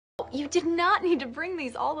you did not need to bring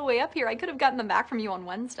these all the way up here. I could have gotten them back from you on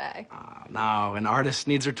Wednesday. No, an artist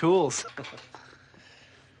needs her tools.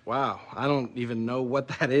 Wow, I don't even know what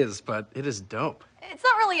that is, but it is dope. It's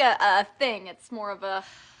not really a thing. It's more of a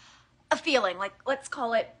feeling. Like, let's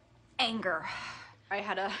call it anger. I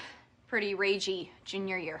had a pretty ragey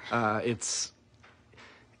junior year. I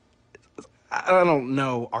don't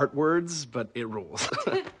know art words, but it rules.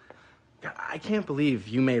 God, I can't believe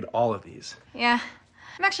you made all of these. Yeah,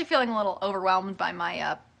 I'm actually feeling a little overwhelmed by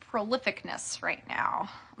my prolificness right now.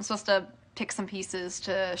 I'm supposed to pick some pieces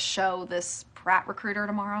to show this Pratt recruiter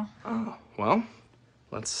tomorrow. Oh, well,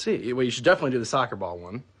 let's see. Well, you should definitely do the soccer ball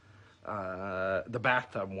one, the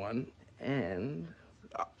bathtub one, and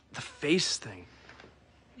the face thing.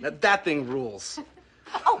 That thing rules.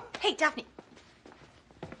 Oh, hey, Daphne.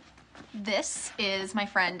 This is my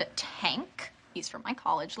friend Tank. He's from my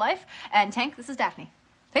college life. And Tank, this is Daphne.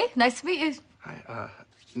 Hey, nice to meet you. Hi,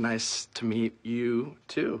 nice to meet you,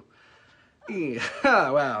 too.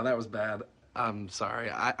 Wow, that was bad. I'm sorry.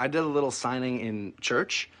 I did a little signing in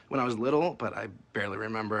church when I was little, but I barely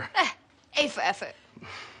remember. A for effort.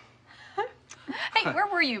 Hey, where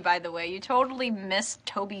were you, by the way? You totally missed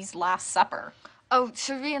Toby's Last Supper. Oh,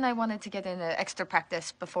 Cherie and I wanted to get in an extra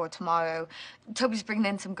practice before tomorrow. Toby's bringing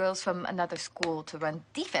in some girls from another school to run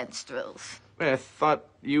defense drills. Wait, I thought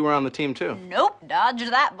you were on the team, too. Nope,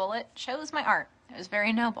 dodged that bullet. Shows my art. It was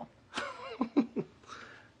very noble.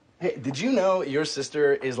 Hey, did you know your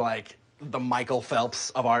sister is like the Michael Phelps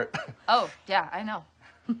of art? Oh, yeah, I know.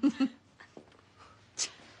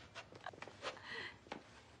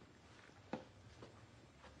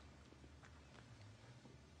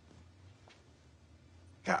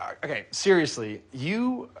 God, okay, seriously,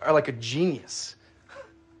 you are like a genius.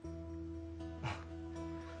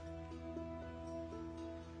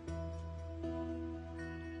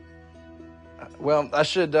 Well, I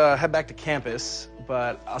should head back to campus,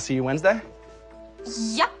 but I'll see you Wednesday?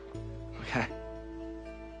 Yep. Okay.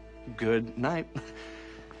 Good night.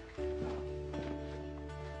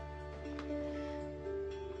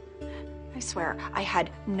 I swear, I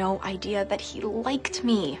had no idea that he liked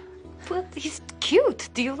me. Well, he's cute.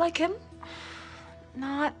 Do you like him?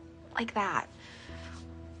 Not like that.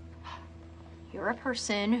 You're a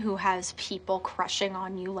person who has people crushing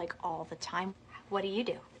on you like all the time. What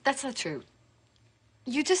do? That's not true.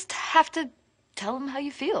 You just have to tell him how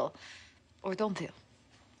you feel. Or don't feel.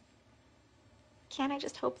 Can't I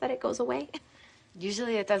just hope that it goes away?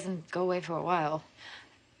 Usually it doesn't go away for a while.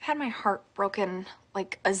 I've had my heart broken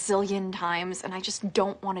like a zillion times, and I just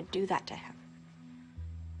don't want to do that to him.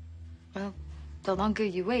 Well, the longer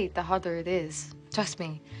you wait, the harder it is. Trust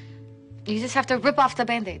me. You just have to rip off the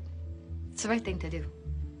Band-Aid. It's the right thing to do.